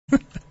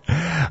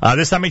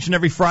This time each and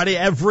every Friday,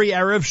 every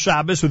Erev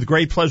Shabbos, with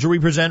great pleasure we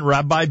present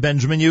Rabbi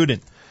Benjamin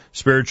Yudin,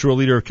 spiritual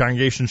leader of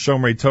Congregation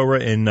Shomrei Torah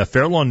in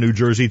Fair Lawn, New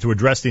Jersey, to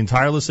address the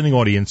entire listening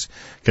audience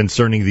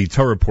concerning the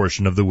Torah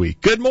portion of the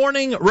week. Good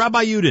morning,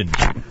 Rabbi Yudin.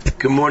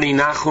 Good morning,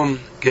 Nachum.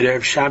 Good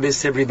Erev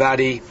Shabbos,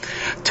 everybody.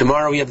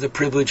 Tomorrow we have the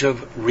privilege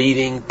of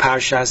reading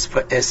Parshas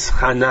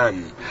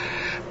Va'eschanan.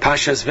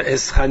 Parshas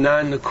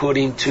Va'eschanan,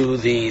 according to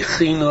the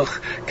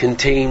Chinuch,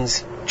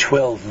 contains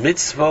 12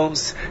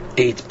 mitzvos,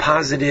 8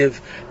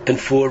 positive, and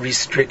 4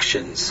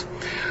 restrictions.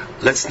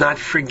 Let's not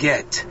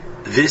forget,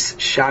 this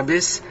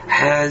Shabbos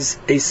has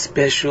a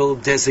special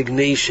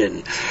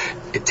designation.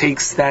 It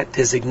takes that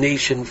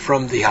designation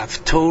from the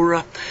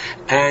Haftorah,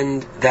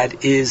 and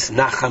that is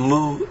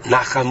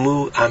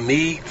Nachamu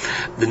Ami.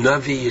 The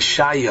Navi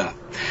Yeshaya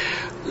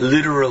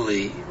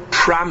literally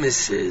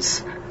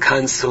promises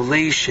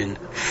consolation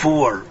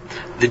for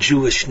the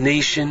Jewish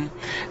nation,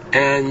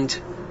 and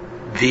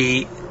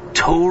the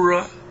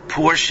Torah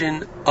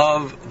portion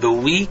of the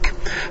week,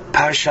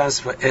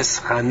 Parshas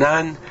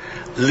Va'eschanan,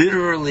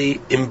 literally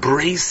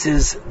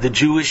embraces the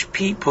Jewish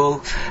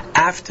people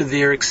after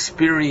their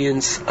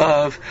experience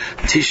of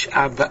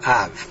Tisha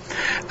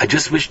B'Av. I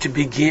just wish to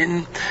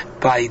begin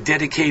by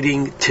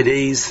dedicating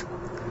today's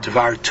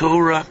Dvar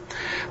Torah,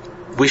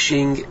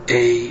 wishing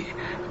a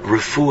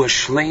refuah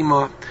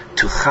shlema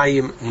to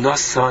Chaim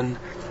Nassan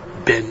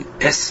ben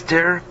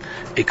Esther,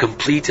 a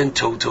complete and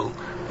total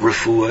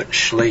refuah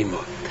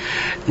shlema.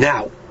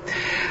 Now,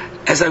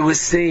 as I was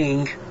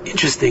saying,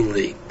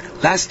 interestingly,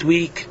 last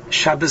week,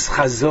 Shabbos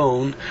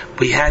Chazon,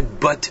 we had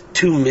but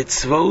 2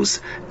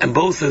 mitzvos, and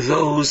both of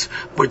those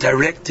were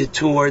directed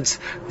towards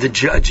the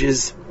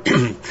judges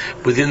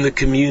within the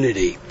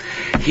community.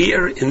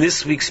 Here, in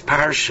this week's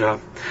Parsha,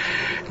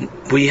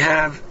 we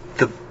have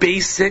the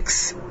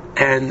basics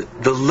and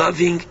the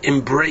loving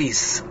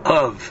embrace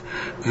of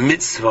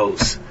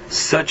mitzvos,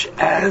 such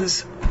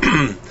as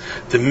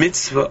the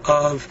mitzvah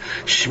of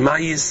Shema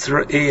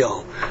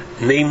Yisrael,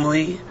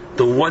 namely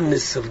the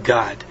oneness of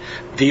God,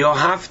 the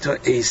Ohavta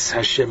Es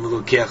Hashem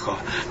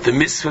Elokecha, the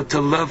mitzvah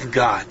to love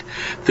God,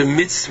 the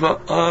mitzvah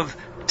of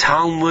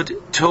Talmud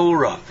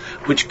Torah,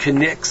 which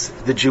connects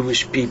the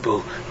Jewish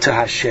people to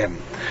Hashem,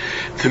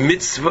 the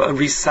mitzvah of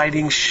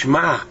reciting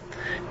Shema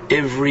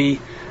every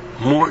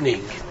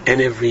morning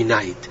and every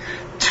night,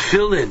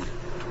 tefillin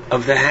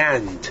of the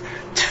hand,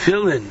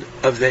 tefillin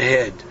of the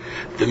head,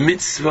 the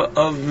mitzvah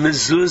of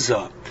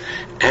mezuzah,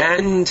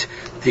 and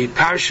the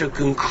parsha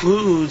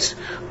concludes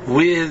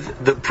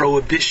with the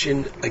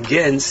prohibition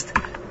against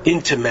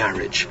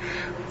intermarriage.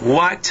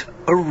 What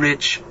a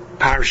rich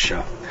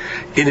parsha.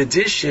 In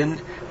addition,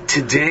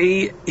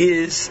 today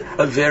is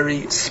a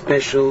very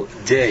special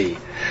day.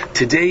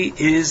 Today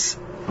is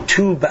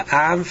Tu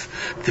B'Av,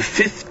 the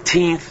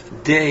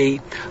 15th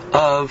day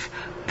of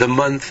the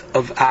month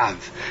of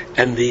Av,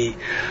 and the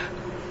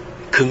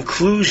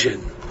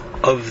conclusion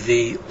of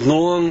the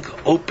long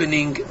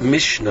opening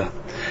Mishnah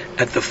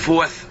at the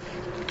 4th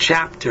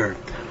chapter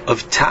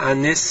of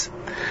Ta'anis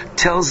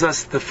tells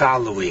us the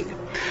following,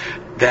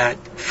 that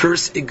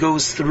first it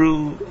goes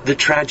through the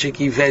tragic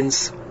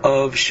events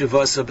of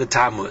Shavasa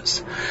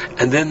B'Tammuz,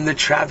 and then the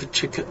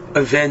tragic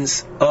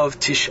events of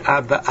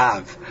Tisha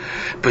B'Av.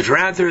 But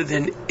rather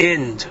than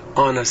end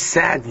on a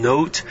sad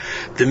note,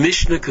 the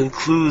Mishnah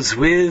concludes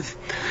with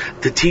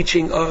the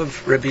teaching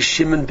of Rabbi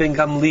Shimon ben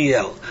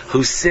Gamliel,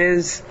 who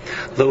says,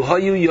 Lo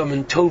hayu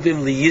yomim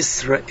tovim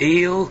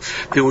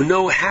liYisrael, there were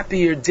no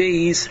happier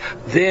days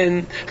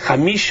than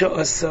Chamisha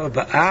Asar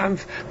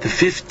B'Av, the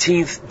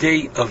 15th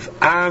day of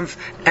Av,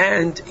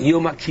 and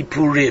Yom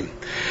Kippurim.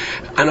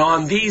 And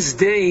on these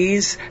days,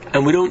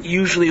 and we don't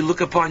usually look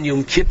upon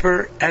Yom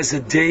Kippur as a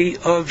day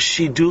of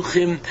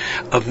shidduchim,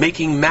 of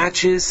making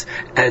matches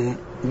and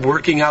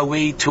working our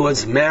way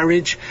towards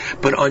marriage,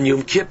 but on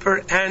Yom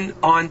Kippur and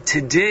on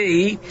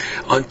today,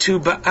 on Tu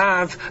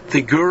B'Av,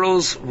 the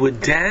girls would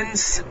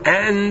dance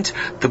and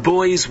the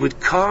boys would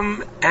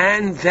come,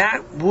 and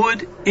that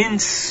would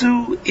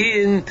ensue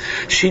in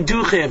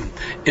shidduchim,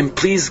 and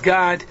please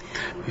God,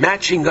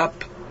 matching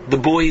up the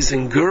boys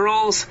and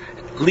girls,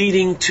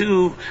 leading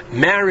to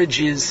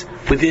marriages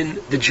within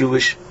the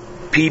Jewish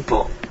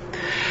people.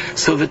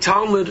 So the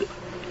Talmud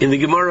in the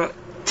Gemara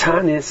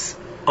Tanis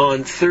on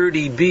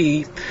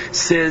 30b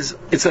says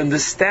it's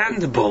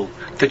understandable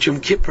that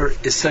Yom Kippur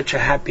is such a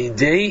happy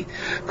day,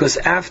 because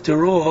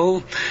after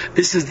all,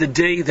 this is the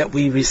day that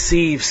we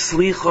receive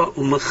Slicha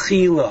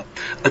Umechila,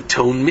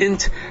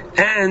 atonement,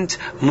 and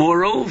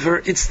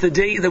moreover, it's the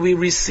day that we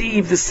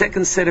receive the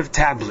second set of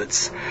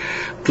tablets,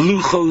 the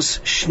Luchos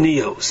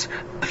Shnios.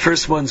 The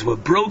first ones were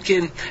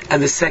broken,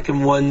 and the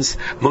second ones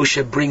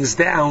Moshe brings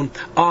down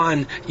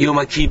on Yom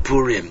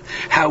Kippurim.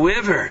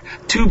 However,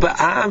 Tu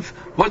B'Av,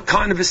 what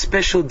kind of a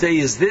special day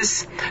is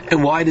this,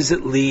 and why does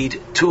it lead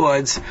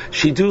towards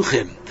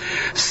Shidduchim?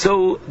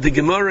 So the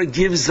Gemara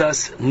gives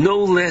us no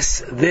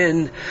less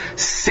than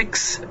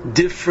 6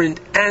 different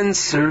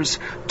answers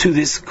to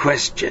this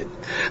question.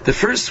 The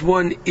first first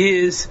one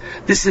is,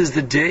 this is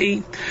the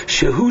day,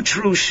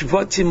 Shehutru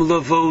Shvatim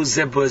Lavo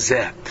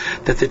Zebozeh,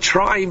 that the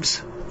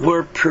tribes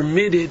were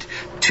permitted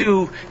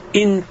to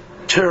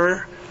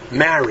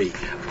intermarry.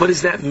 What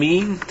does that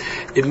mean?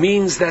 It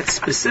means that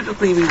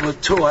specifically we were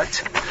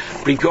taught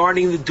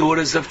regarding the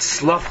daughters of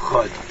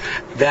Tzlafchad,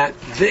 that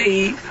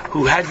they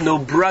who had no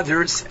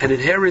brothers and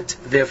inherit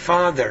their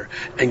father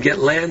and get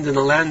land in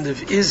the land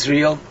of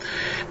Israel,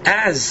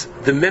 as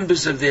the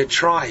members of their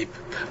tribe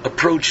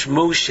approached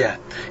Moshe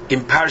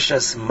in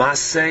Parshas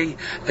Masei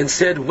and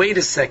said, wait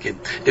a second,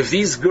 if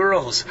these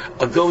girls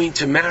are going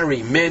to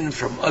marry men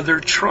from other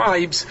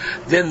tribes,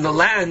 then the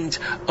land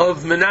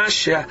of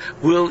Menashe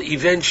will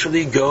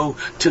eventually go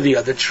to the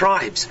other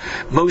tribes.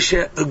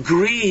 Moshe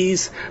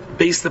agrees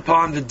based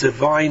upon the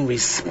divine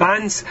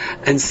response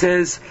and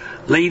says,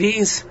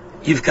 ladies,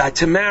 you've got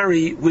to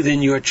marry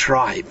within your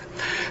tribe.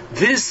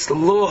 This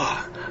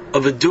law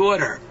of a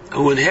daughter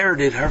who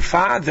inherited her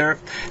father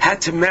had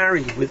to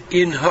marry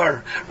within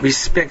her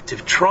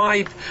respective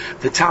tribe,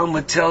 the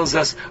Talmud tells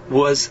us,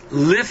 was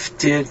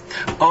lifted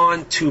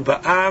on Tu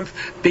B'Av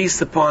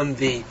based upon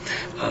the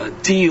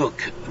diuk,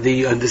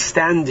 the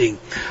understanding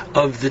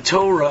of the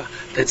Torah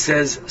that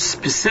says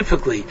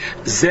specifically,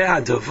 Zeh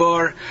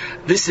HaDavar,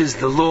 this is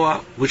the law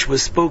which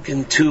was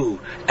spoken to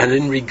and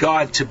in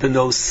regard to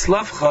Beno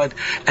Tzlafchad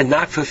and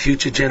not for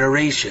future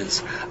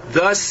generations,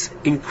 thus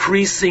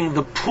increasing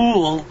the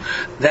pool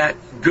that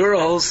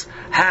girls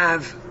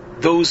have,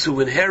 those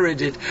who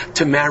inherited,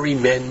 to marry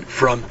men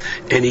from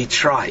any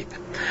tribe.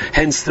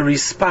 Hence the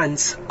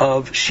response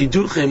of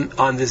Shidduchim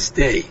on this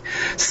day.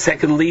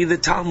 Secondly, the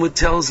Talmud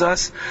tells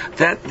us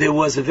that there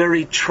was a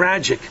very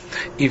tragic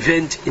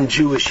event in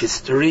Jewish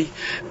history,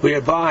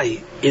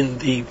 whereby in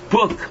the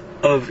book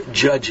of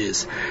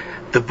Judges,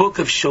 the book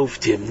of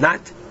Shoftim, not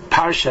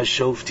Parsha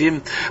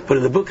Shoftim, but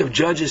in the book of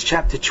Judges,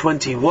 chapter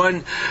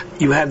 21,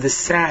 you have the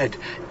sad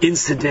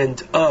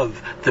incident of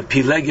the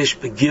Pilegish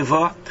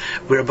Begivah,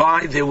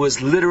 whereby there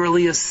was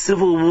literally a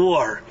civil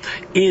war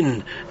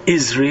in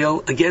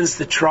Israel against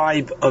the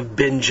tribe of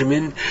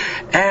Benjamin,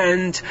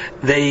 and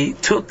they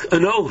took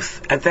an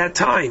oath at that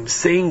time,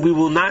 saying, we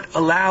will not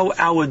allow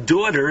our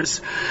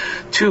daughters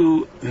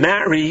to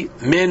marry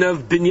men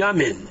of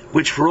Binyamin,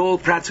 which for all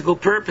practical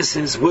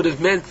purposes would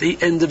have meant the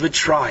end of a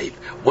tribe.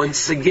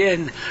 Once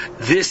again,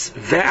 this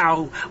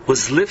vow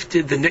was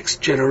lifted the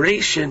next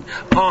generation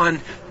on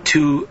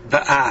Tu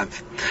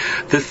B'Av.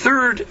 The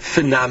third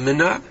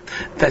phenomena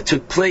that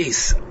took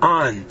place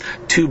on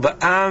Tu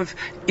B'Av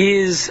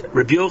is,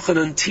 Rabbi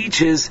Yochanan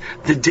teaches,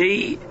 the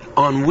day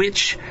on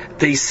which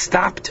they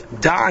stopped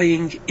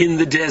dying in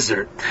the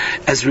desert.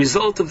 As a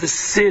result of the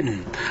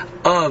sin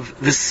of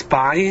the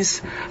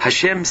spies,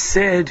 Hashem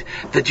said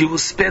that you will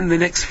spend the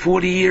next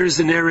 40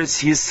 years in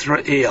Eretz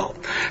Yisrael.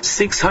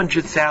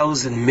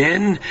 600,000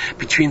 men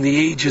between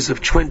the ages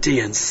of 20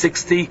 and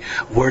 60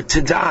 were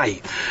to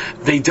die.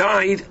 They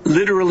died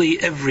literally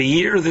every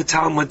year, the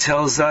Talmud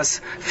tells us,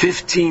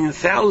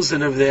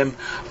 15,000 of them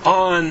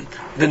on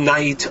the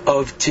night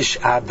of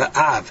Tisha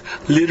B'Av.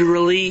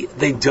 Literally,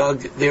 they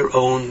dug their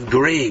own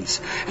graves.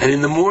 And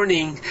in the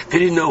morning, they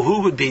didn't know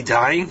who would be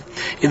dying.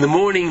 In the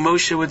morning,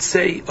 Moshe would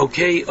say,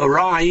 okay,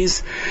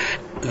 arise,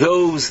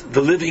 those,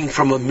 the living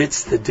from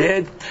amidst the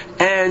dead,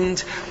 and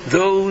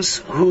those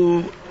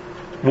who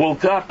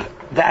woke up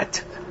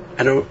that,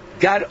 and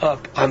got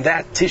up on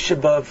that Tisha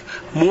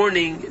B'Av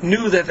morning,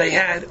 knew that they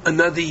had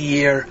another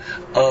year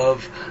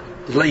of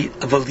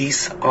a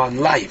lease on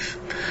life.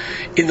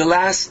 In the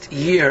last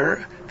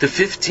year, the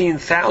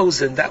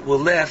 15,000 that were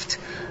left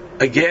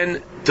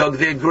again dug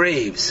their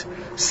graves,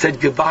 said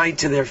goodbye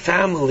to their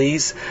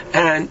families,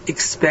 and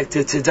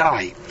expected to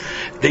die.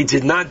 They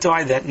did not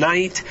die that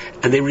night,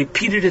 and they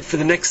repeated it for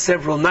the next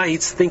several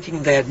nights,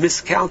 thinking they had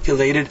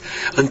miscalculated,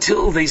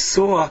 until they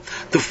saw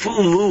the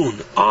full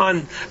moon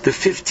on the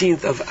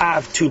 15th of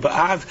Av, Tu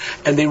B'Av,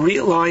 and they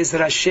realized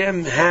that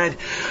Hashem had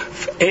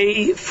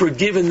A,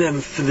 forgiven them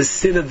for the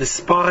sin of the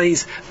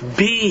spies,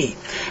 B,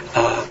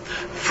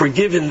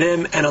 forgiven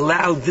them and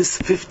allowed this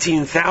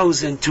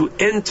 15,000 to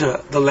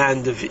enter the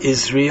land of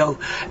Israel,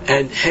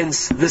 and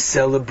hence the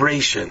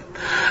celebration.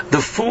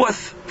 The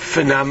fourth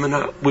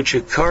phenomena which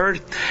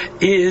occurred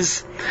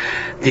is,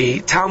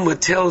 the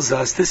Talmud tells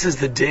us, this is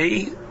the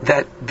day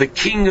that the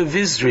king of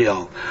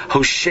Israel,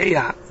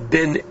 Hoshea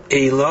ben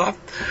Elah,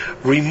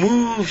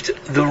 removed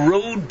the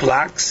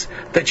roadblocks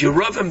that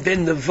Yeravam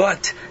ben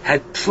Nevat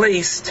had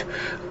placed,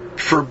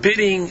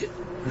 forbidding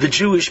the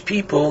Jewish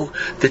people,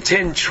 the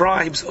 10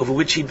 tribes over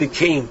which he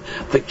became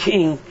the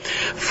king,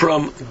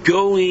 from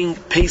going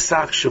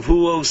Pesach,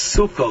 Shavuos,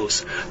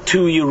 Sukkos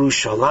to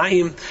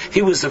Yerushalayim.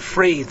 He was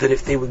afraid that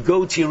if they would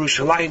go to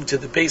Yerushalayim, to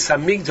the Beis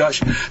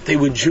HaMikdash, they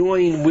would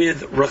join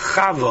with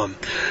Rechavam,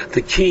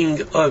 the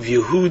king of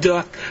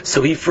Yehuda.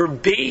 So he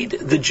forbade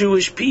the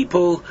Jewish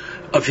people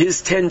of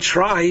his 10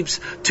 tribes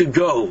to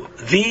go.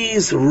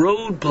 These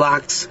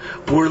roadblocks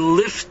were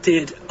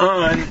lifted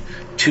on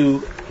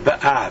to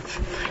B'Av,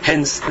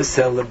 hence the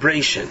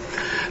celebration.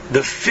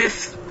 The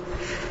fifth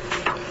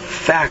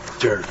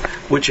factor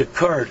which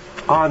occurred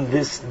on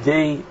this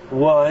day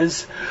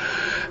was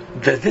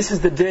that this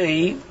is the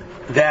day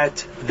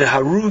that the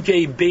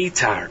Harugei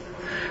Beitar,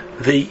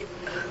 the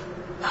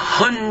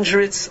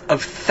hundreds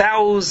of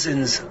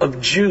thousands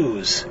of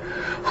Jews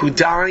who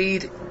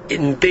died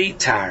in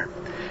Beitar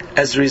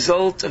as a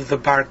result of the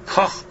Bar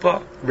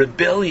Kokhba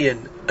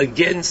rebellion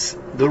against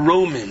the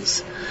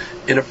Romans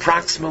in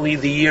approximately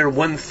the year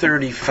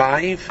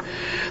 135,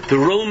 the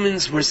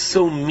Romans were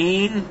so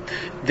mean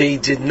they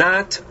did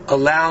not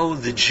allow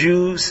the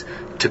Jews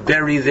to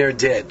bury their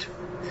dead.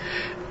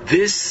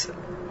 This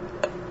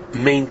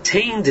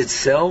maintained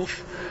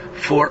itself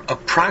for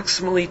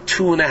approximately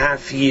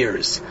 2.5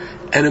 years,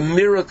 and a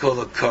miracle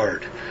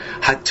occurred.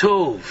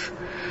 Hatov,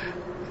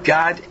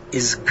 God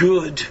is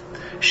good.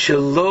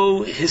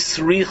 Shelo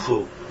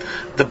hisrichu,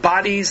 the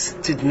bodies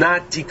did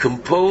not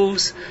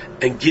decompose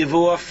and give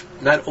off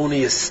not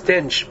only a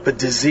stench but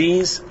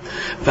disease.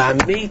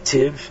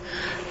 V'hametiv,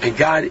 and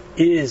God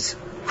is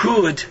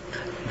good,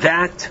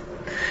 that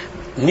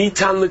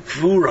nitan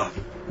lekvura,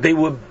 they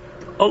were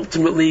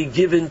ultimately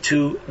given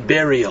to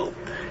burial.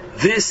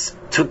 This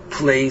took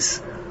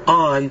place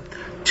on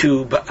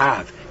Tu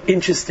B'Av.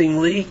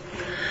 Interestingly,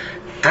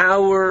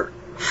 our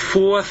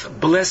fourth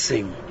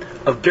blessing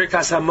of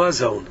Birkas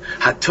Hamazon,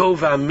 Hatov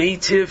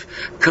HaMeitiv,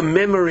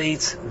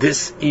 commemorates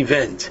this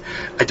event.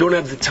 I don't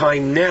have the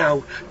time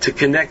now to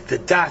connect the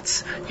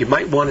dots. You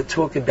might want to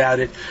talk about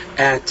it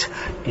at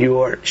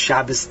your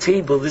Shabbos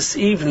table this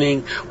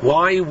evening,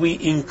 why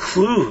we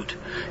include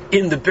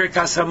in the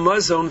Birkas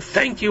Hamazon,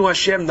 thank you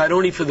Hashem, not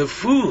only for the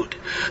food,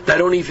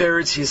 not only for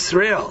Eretz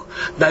Yisrael,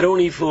 not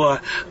only for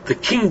the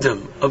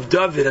kingdom of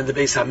David and the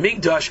Beis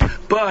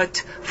HaMikdash, but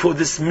for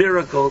this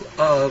miracle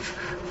of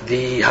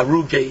the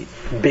Harugei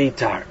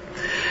Beitar.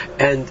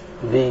 And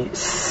the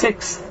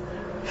sixth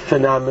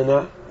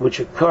phenomena which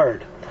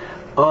occurred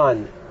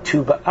on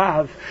Tu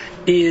B'Av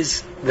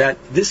is that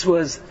this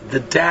was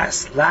the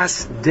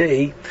last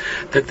day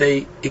that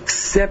they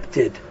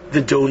accepted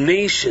the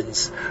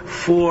donations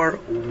for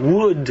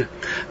wood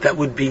that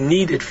would be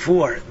needed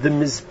for the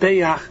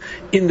Mizbeach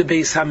in the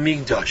Beis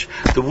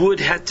HaMikdash. The wood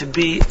had to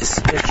be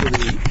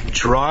especially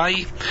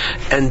dry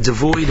and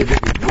devoid of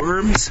any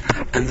worms,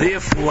 and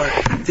therefore,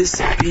 this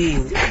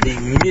being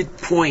the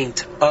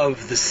midpoint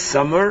of the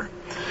summer,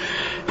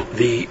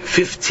 the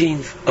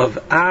 15th of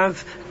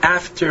Av,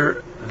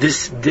 after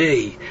this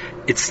day,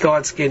 it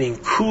starts getting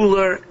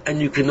cooler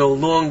and you can no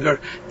longer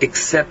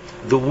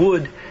accept the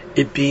wood,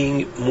 it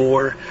being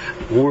more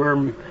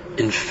worm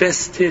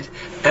infested,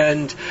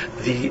 and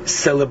the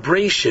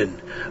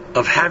celebration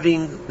of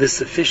having the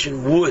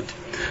sufficient wood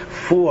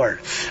for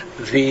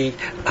the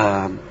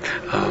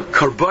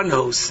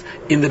korbanos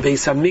in the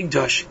Beis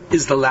HaMikdash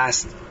is the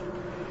last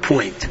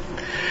point.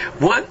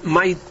 What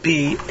might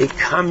be a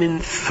common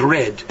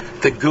thread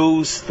that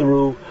goes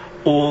through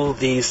all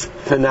these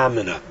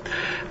phenomena?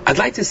 I'd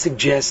like to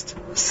suggest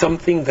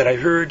something that I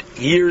heard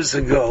years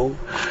ago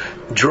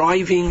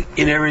driving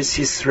in Eretz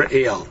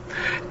Yisrael,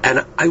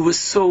 and I was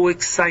so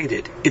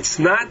excited. It's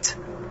not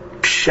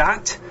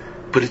pshat,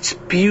 but it's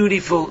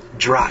beautiful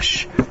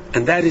drash,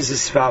 and that is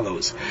as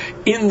follows.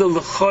 In the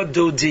Lecha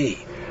Dodi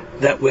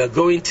that we're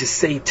going to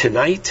say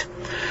tonight,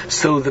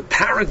 so the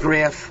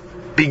paragraph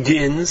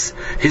begins,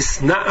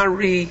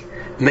 Hisna'ari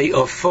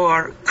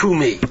me'ofar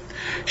kumi,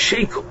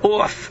 shake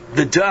off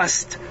the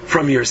dust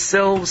from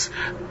yourselves.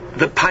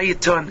 The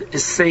Payaton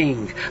is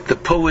saying, the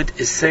poet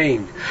is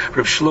saying,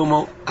 Reb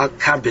Shlomo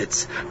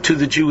Alkabetz, to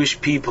the Jewish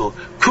people,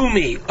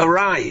 Kumi,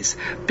 arise,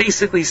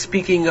 basically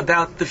speaking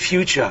about the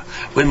future,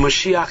 when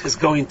Mashiach is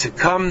going to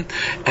come,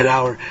 and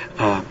our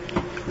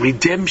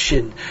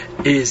redemption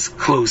is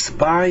close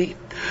by.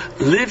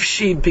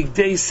 Livshi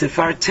bigdei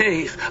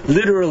sefarteich,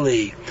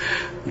 literally,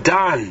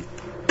 don,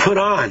 put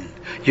on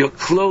your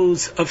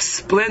clothes of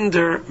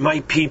splendor, my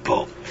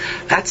people.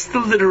 That's the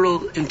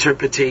literal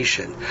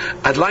interpretation.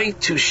 I'd like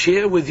to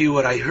share with you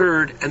what I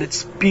heard, and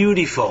it's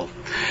beautiful.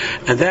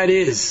 And that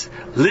is,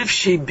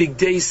 Livshi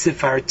bigdei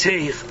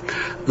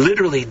sefarteich,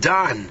 literally,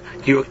 don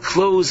your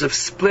clothes of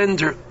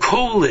splendor,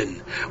 colon.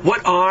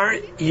 What are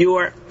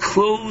your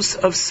clothes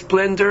of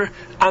splendor?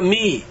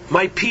 Ami,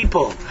 my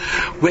people.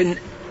 When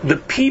the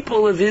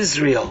people of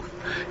Israel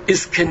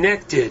is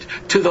connected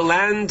to the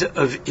land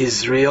of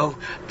Israel,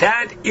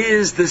 that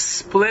is the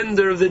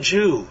splendor of the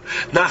Jew.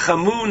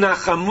 Nachamu,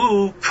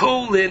 nachamu,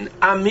 kolin,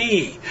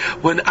 ami.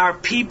 When our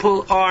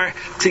people are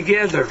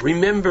together.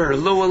 Remember,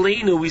 Lo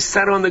Aleinu, we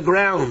sat on the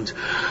ground,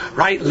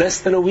 right,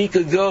 less than a week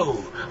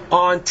ago,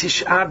 on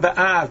Tisha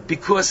B'Av,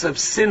 because of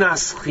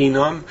sinas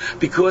chinam,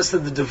 because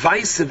of the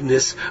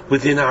divisiveness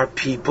within our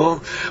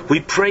people. We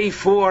pray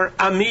for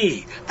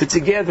ami, the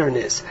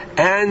togetherness.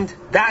 And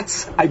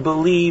that's, I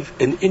believe,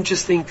 an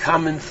interesting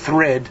common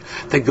thread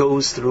that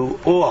goes through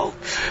all.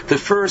 The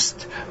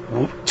first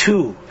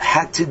two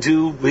had to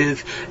do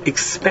with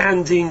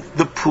expanding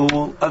the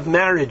pool of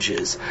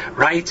marriages,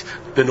 right?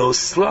 B'no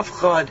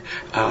Slavchad,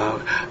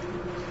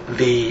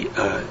 the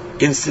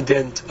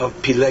incident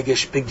of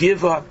Pilegesh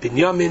Begiva,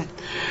 Binyamin.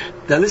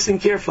 Now listen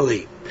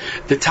carefully.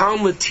 The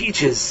Talmud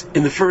teaches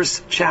in the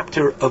first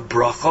chapter of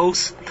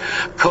Brachos,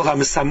 Kol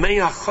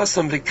HaMesameach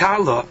Chosam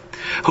V'Kala,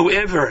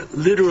 whoever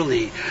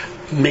literally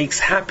makes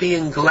happy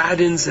and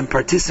gladdens and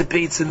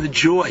participates in the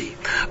joy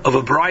of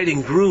a bride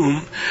and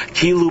groom,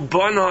 Kilu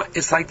Bana,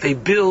 it's like they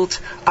built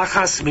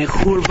Achas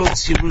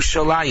Mechurvot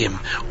Yerushalayim,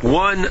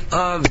 one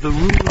of the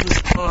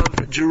rooms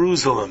of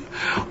Jerusalem.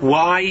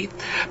 Why?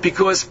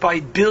 Because by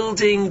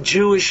building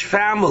Jewish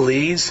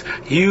families,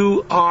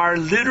 you are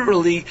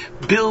literally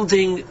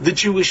building the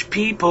Jewish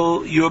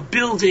people, you're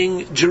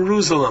building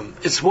Jerusalem.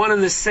 It's one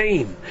and the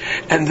same.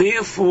 And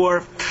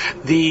therefore,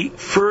 the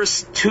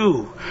first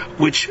two,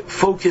 which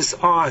focus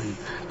on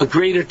a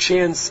greater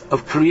chance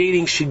of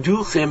creating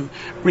Shidduchim,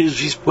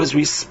 was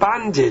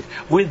responded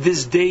with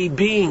this day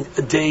being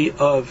a day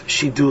of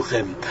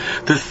Shidduchim.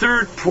 The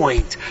third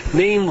point,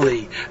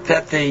 namely,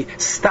 that they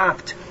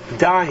stopped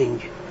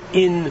dying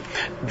in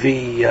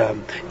the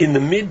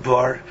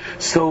Midbar.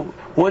 So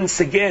once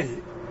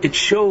again, it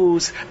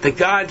shows that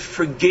God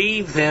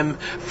forgave them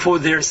for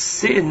their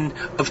sin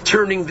of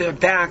turning their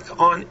back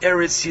on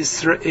Eretz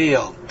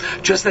Yisrael.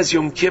 Just as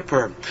Yom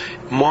Kippur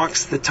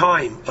marks the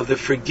time of the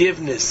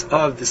forgiveness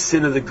of the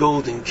sin of the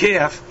golden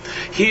calf,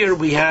 here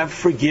we have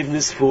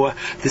forgiveness for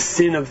the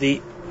sin of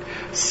the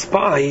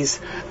spies,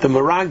 the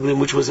Meraglim,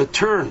 which was a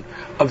turn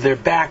of their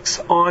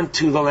backs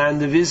onto the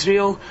land of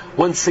Israel.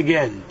 Once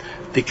again,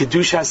 the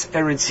Kedushas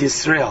Eretz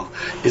Yisrael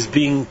is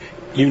being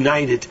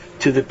united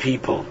to the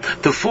people.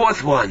 The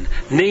fourth one,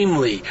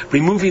 namely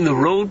removing the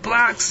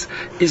roadblocks,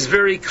 is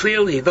very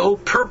clearly the whole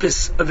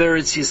purpose of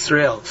Eretz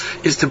Yisrael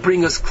is to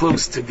bring us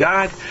close to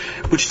God,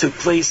 which took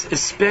place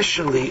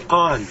especially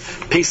on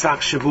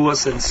Pesach,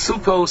 Shavuos, and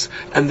Sukkos,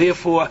 and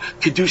therefore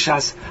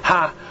Kedushas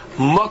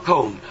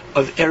Ha-Makom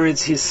of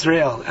Eretz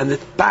Yisrael, and the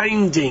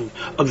binding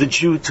of the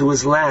Jew to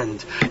his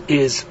land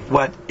is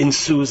what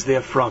ensues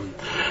therefrom.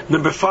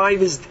 Number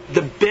 5 is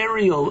the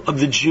burial of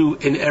the Jew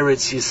in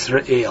Eretz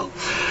Yisrael.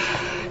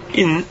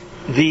 In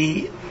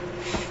the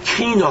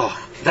Kino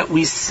that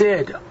we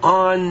said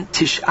on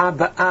Tisha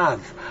B'Av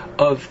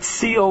of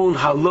Tzion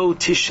Halo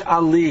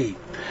Tish'ali,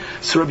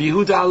 so Rabbi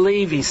Yehuda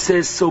Halevi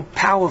says so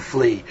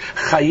powerfully,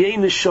 Chayei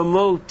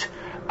Neshamot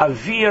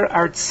Avir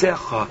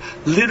Artsecha,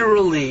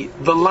 literally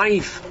the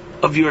life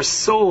of your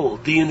soul,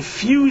 the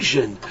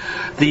infusion,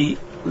 the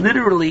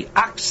literally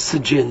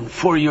oxygen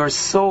for your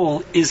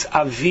soul is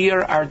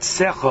Avir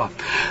Artsecha,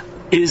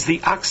 is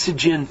the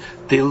oxygen,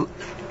 the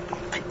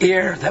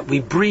air that we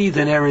breathe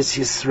in Eretz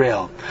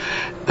Yisrael.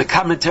 The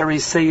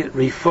commentaries say it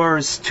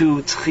refers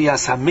to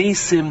Tchias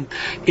HaMesim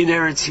in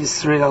Eretz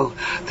Yisrael.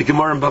 The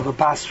Gemara in Bava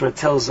Basra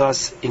tells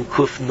us in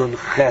Kuf Nun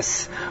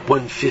Ches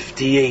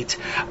 158,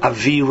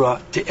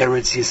 Avira to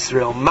Eretz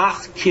Yisrael.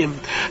 Machkim,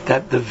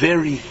 that the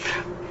very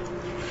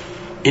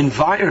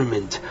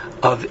environment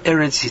of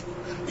Eretz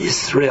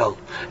Yisrael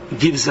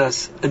gives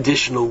us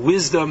additional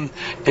wisdom,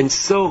 and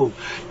so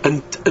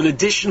an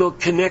additional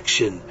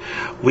connection.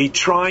 We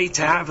try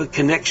to have a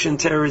connection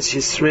to Eretz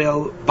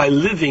Yisrael by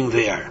living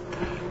there,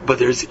 but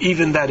there's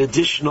even that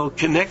additional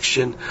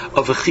connection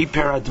of a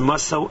chiper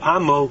admaso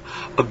amo,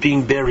 of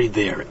being buried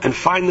there. And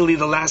finally,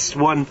 the last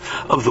one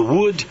of the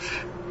wood,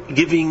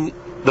 giving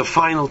the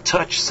final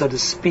touch, so to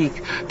speak,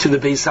 to the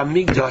Beis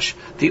HaMikdash,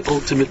 the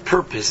ultimate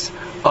purpose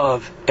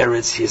of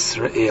Eretz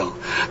Yisrael.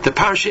 The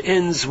parsha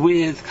ends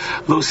with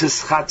Los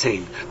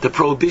Eschatein, the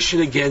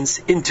prohibition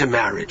against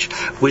intermarriage,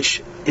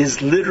 which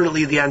is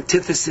literally the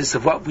antithesis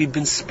of what we've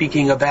been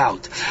speaking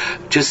about.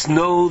 Just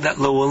know that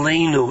Lo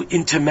Aleinu,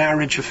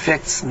 intermarriage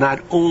affects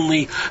not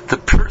only the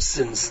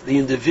persons, the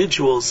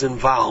individuals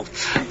involved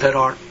that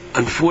are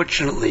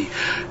unfortunately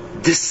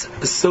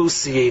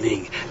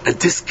disassociating and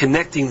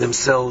disconnecting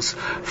themselves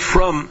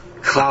from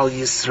Klal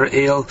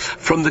Yisrael,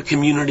 from the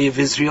community of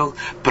Israel,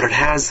 but it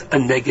has a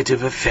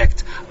negative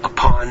effect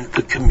upon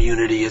the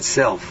community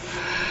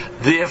itself.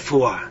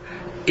 Therefore,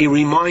 a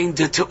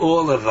reminder to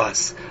all of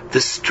us,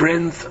 the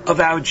strength of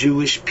our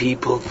Jewish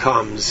people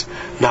comes,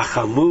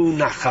 Nachamu,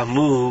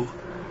 Nachamu,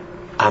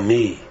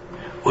 Ami,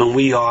 when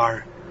we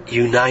are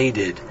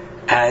united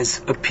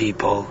as a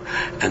people.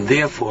 And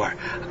therefore,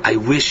 I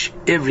wish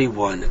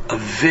everyone a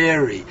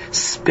very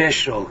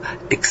special,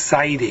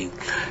 exciting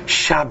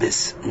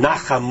Shabbos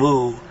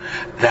Nachamu,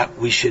 that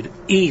we should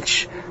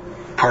each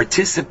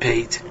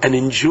participate and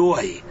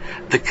enjoy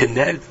the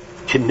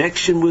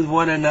connection with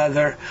one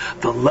another,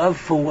 the love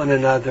for one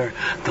another,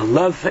 the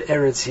love for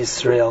Eretz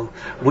Yisrael,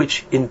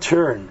 which in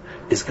turn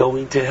is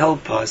going to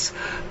help us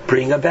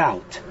bring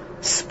about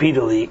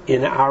speedily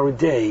in our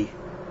day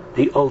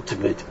the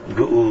ultimate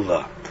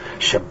Geula.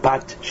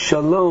 Shabbat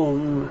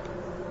Shalom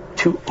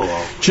to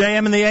all.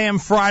 JM in the AM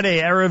Friday,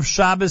 Erev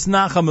Shabbos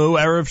Nachamu,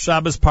 Erev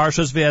Shabbos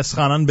Parshas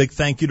V'Eschanan. Big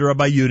thank you to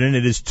Rabbi Yudin.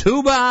 It is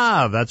Tu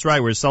B'Av. That's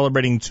right, we're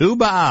celebrating Tu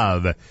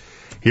B'Av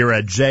here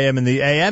at JM in the AM.